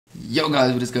Yo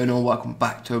guys, what is going on? Welcome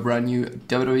back to a brand new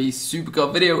WWE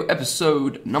Supercard video,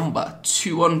 episode number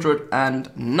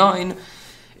 209.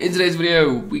 In today's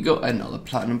video, we got another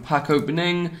platinum pack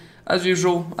opening, as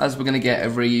usual, as we're going to get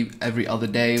every other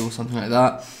day or something like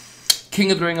that. King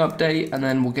of the Ring update, and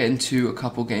then we'll get into a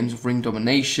couple games of ring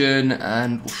domination,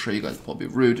 and we'll show you guys Bobby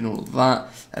Roode and all of that,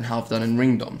 and how I've done in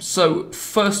ring dom. So,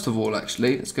 first of all,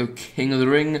 actually, let's go King of the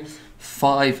Ring.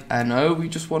 5-0. We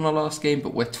just won our last game,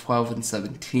 but we're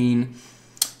 12-17.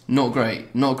 Not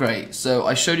great, not great. So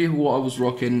I showed you what I was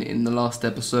rocking in the last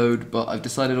episode, but I've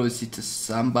decided obviously to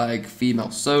sandbag female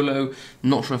solo.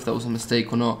 Not sure if that was a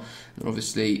mistake or not. And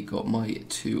obviously got my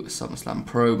two SummerSlam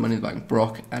Pro, Money in the Bank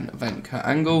Brock and Event Kurt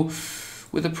Angle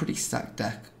with a pretty stacked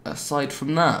deck aside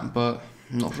from that, but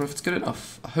I'm not sure if it's good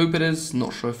enough. I hope it is.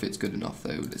 Not sure if it's good enough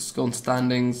though. Let's go on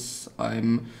standings.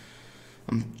 I'm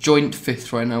joint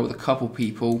 5th right now with a couple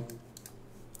people.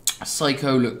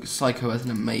 Psycho has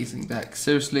an amazing deck.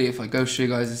 Seriously, if I go show you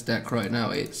guys this deck right now,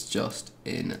 it's just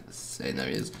insane. There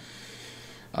he is.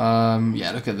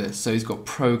 Yeah, look at this. So he's got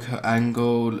Pro Kurt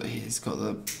Angle. He's got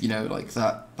the, you know, like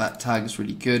that tag is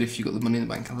really good. If you got the Money in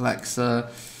the Bank Alexa,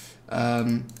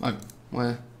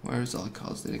 where is the other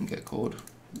cards? They didn't get called.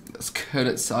 That's good.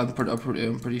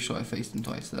 I'm pretty sure I faced him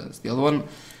twice. That's the other one.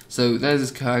 So there's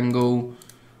his Kurt Angle.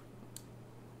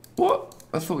 What?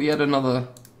 I thought he had another.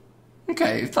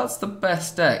 Okay, if that's the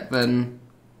best deck, then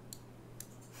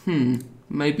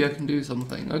maybe I can do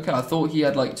something. Okay, I thought he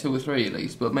had like 2 or 3 at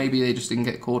least, but maybe they just didn't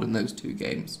get caught in those 2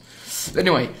 games.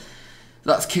 Anyway,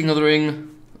 that's King of the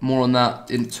Ring. More on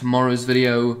that in tomorrow's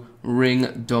video.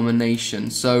 Ring domination.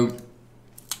 So,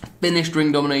 finished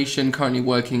ring domination. Currently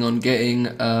working on getting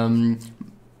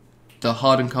the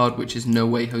hardened card, which is No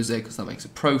Way Jose, because that makes a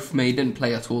pro for me. Didn't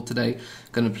play at all today.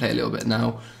 Going to play a little bit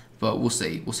now. But we'll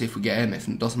see. We'll see if we get him. If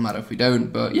it doesn't matter if we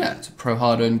don't. But yeah, it's a pro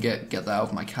harden. Get that out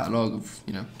of my catalogue of,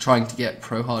 you know, trying to get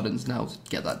pro hardens now to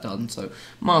get that done. So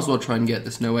might as well try and get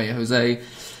this No Way Jose.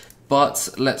 But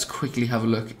let's quickly have a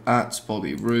look at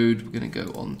Bobby Roode. We're gonna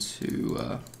go on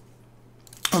to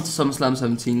SummerSlam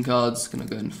 17 cards. Gonna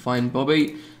go and find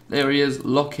Bobby. There he is.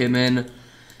 Lock him in.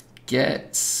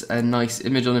 Get a nice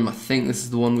image on him. I think this is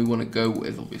the one we want to go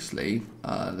with. Obviously,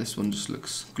 this one just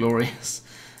looks glorious.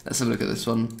 Let's have a look at this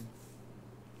one.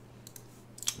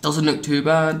 Doesn't look too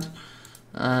bad,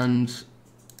 and that's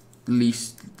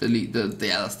the least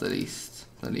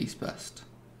best,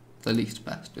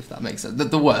 if that makes sense.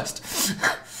 The worst.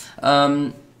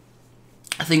 I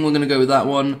think we're gonna go with that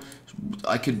one.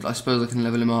 I suppose I can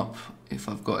level him up if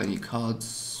I've got any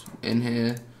cards in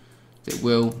here. It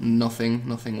will. Nothing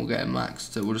will get him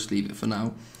maxed, so we'll just leave it for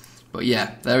now. But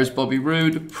yeah, there is Bobby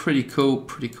Roode. Pretty cool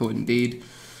indeed.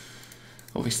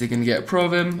 Obviously going to get a pro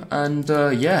of him, and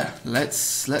yeah,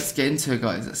 let's get into it,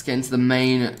 guys. Let's get into the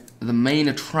main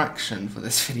attraction for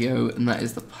this video, and that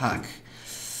is the pack.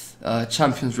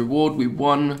 Champions Reward. We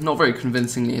won, not very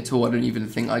convincingly at all.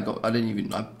 I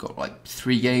got like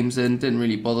 3 games in. Didn't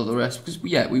really bother the rest because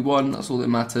yeah, we won. That's all that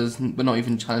matters. We're not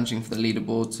even challenging for the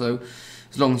leaderboard, so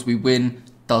as long as we win,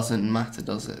 doesn't matter,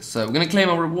 does it? So we're going to claim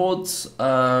our rewards.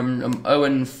 I'm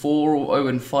 0-4 or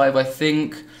 0-5, I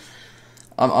think.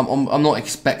 I'm not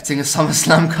expecting a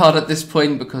SummerSlam card at this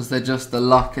point because they're just the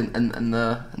luck and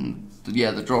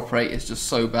the drop rate is just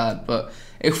so bad. But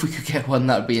if we could get one,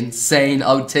 that would be insane.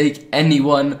 I would take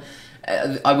anyone.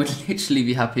 I would literally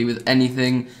be happy with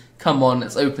anything. Come on,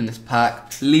 let's open this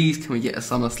pack. Please, can we get a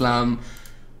SummerSlam?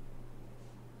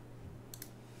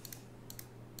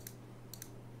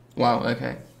 Wow.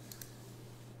 Okay.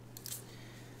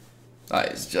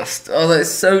 That is just, oh, that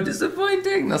is so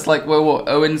disappointing. That's like, we're what,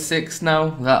 0-6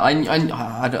 now? I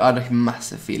had a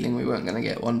massive feeling we weren't going to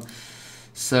get one.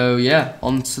 So yeah,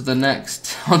 on to the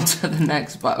next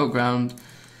battleground.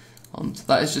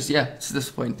 That is just, yeah, it's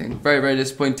disappointing. Very, very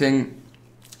disappointing.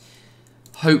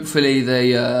 Hopefully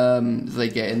they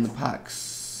get in the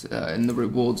packs, in the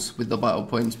rewards with the battle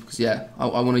points, because yeah, I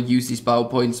want to use these battle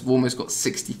points. I've almost got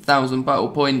 60,000 battle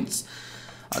points.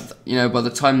 You know, by the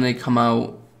time they come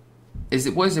out,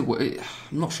 I'm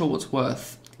not sure what's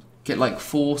worth. Get like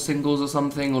 4 singles or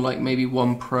something, or like maybe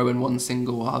 1 pro and 1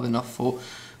 single I'll have enough for.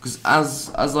 Because as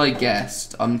I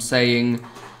guessed, I'm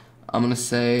gonna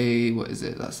say, what is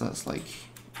it? That's like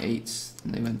 8,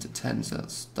 and they went to 10, so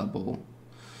that's double.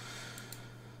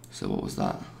 So what was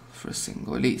that for a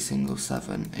single? Elite single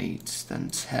 7, 8, then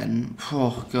 10.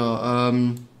 Oh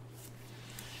god.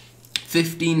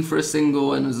 15 for a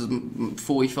single and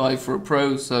 45 for a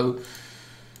pro. So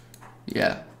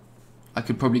yeah, I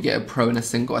could probably get a pro and a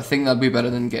single. I think that'd be better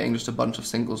than getting just a bunch of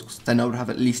singles, because then I would have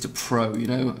at least a pro, you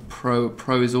know?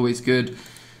 Pro is always good.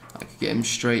 I could get him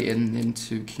straight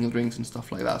into King of the Rings and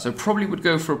stuff like that. So probably would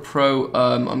go for a pro.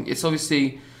 It's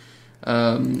obviously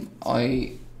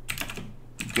I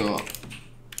got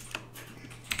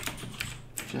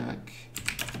Jack.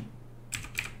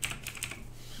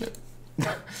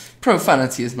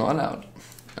 Profanity is not allowed.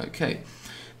 Okay.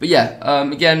 But yeah,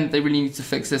 again, they really need to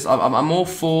fix this. I'm all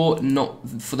for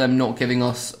them not giving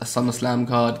us a SummerSlam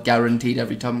card guaranteed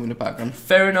every time we win a background.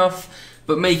 Fair enough,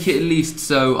 but make it at least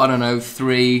so, I don't know,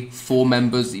 3, 4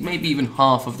 members, maybe even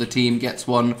half of the team gets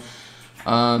one.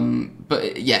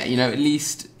 But yeah, you know, at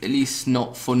least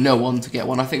not for no one to get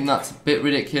one. I think that's a bit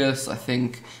ridiculous. I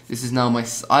think this is now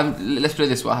let's put it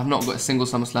this way, I have not got a single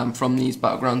SummerSlam from these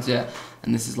battlegrounds yet,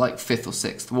 and this is like 5th or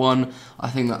 6th one. I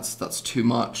think that's too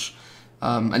much.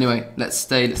 Anyway, let's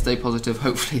stay positive.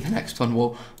 Hopefully the next one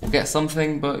we'll get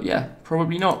something, but yeah,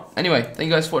 probably not. Anyway, thank you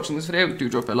guys for watching this video. Do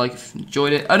drop a like if you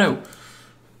enjoyed it. Oh no,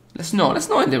 let's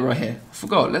not end it right here. I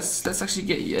forgot. Let's actually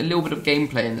get a little bit of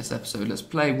gameplay in this episode. Let's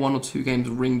play 1 or 2 games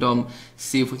of Ring Dom,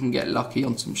 see if we can get lucky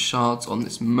on some shards on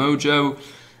this mojo.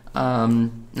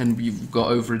 And we've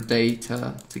got over a day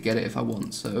to get it if I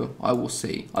want, so I will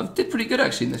see. I did pretty good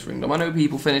actually in this Ring Dom. I know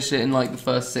people finish it in like the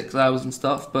first 6 hours and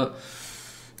stuff, but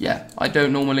yeah, I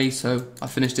don't normally, so I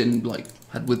finished it in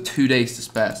with 2 days to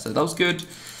spare, so that was good.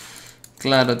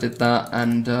 Glad I did that,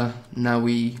 and now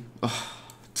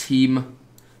Team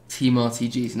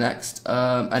RTG's next,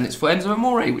 and it's for Enzo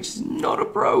Amore, which is not a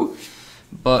pro,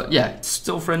 but yeah, it's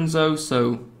still for Enzo,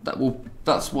 so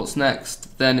that's what's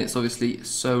next. Then it's obviously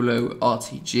solo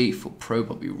RTG for Pro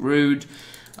Bobby Roode.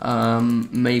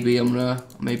 Maybe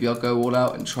I'll go all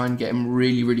out and try and get him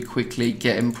really quickly,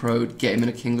 get him pro'd, get him in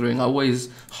a King of the Ring. I always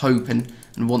hope and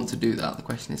want to do that. The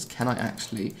question is, can I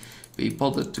actually be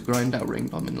bothered to grind out Ring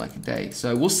Dom in like a day?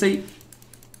 So we'll see.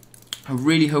 I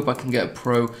really hope I can get a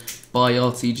pro by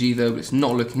RTG though, but it's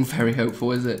not looking very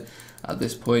hopeful, is it? At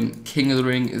this point, King of the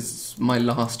Ring is my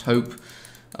last hope.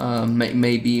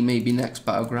 Maybe next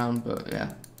battleground, but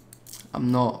yeah. I'm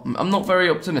not very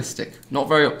optimistic. Not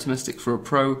very optimistic for a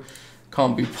pro.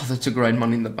 Can't be bothered to grind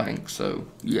Money in the Bank. So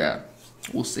yeah,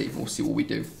 we'll see. We'll see what we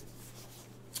do.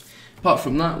 Apart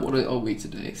from that, what are we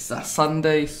today? It's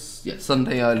Sunday. Yeah,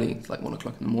 Sunday early. It's like 1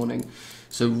 o'clock in the morning.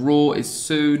 So Raw is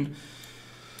soon.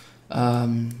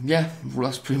 Yeah,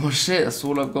 that's pretty much it. That's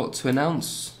all I've got to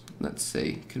announce. Let's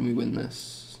see. Can we win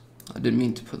this? I didn't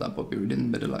mean to put that Bobby Roode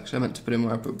in the middle. Actually, I meant to put him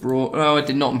where I put Braun. No, I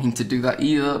did not mean to do that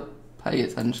either. Pay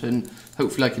attention.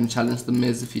 Hopefully I can challenge The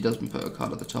Miz if he doesn't put a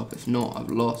card at the top. If not,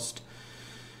 I've lost.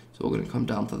 So we're going to come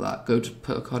down to that. Go to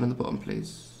put a card in the bottom,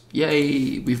 please.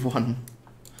 Yay, we've won.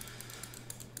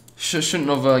 Shouldn't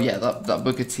have. Yeah, that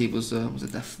Booker T was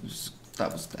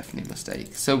definitely a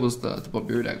mistake. So was the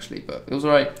Bobby Roode actually, but it was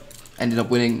alright. Ended up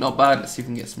winning. Not bad. Let's see if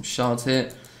we can get some shards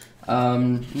here.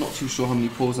 Not too sure how many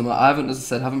pulls I'm at. I haven't, as I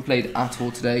said, haven't played at all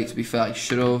today. To be fair, I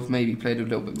should have maybe played a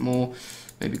little bit more.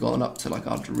 Maybe gone up to like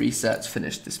after resets,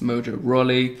 finished this Mojo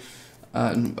Rolly.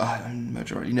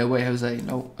 Mojo Rolly, no way, Jose,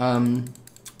 no.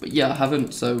 But yeah, I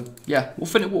haven't. So yeah,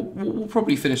 we'll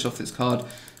probably finish off this card.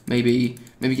 Maybe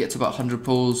get to about 100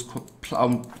 pulls.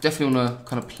 Definitely want to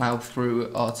kind of plow through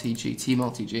RTG, Team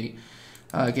RTG.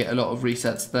 Get a lot of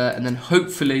resets there, and then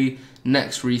hopefully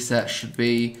next reset should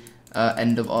be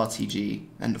end of RTG,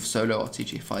 end of solo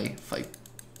RTG. If I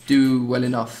do well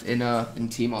enough in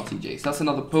Team RTG. So that's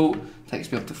another pull,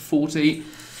 takes me up to 40.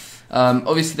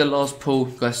 Obviously the last pull,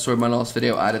 you guys saw in my last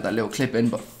video, I added that little clip in,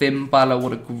 but Finn Balor,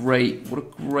 what a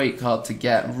great card to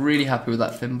get. I'm really happy with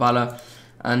that Finn Balor.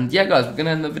 And yeah guys, we're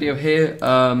gonna end the video here.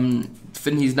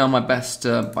 Finn, he's now my best,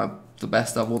 the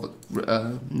best of all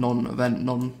the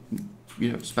non-event,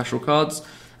 special cards.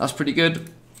 That's pretty good.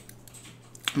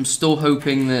 I'm still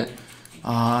hoping that,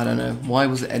 I don't know, why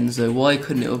was it Enzo? Why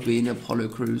couldn't it have been Apollo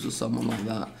Crews or someone like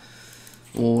that?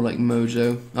 Or like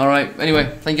Mojo. Alright,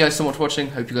 anyway, thank you guys so much for watching.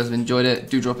 Hope you guys have enjoyed it.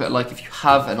 Do drop it a like if you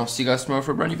have, and I'll see you guys tomorrow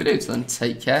for a brand new video. So then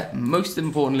take care. Most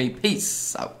importantly,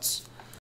 peace out.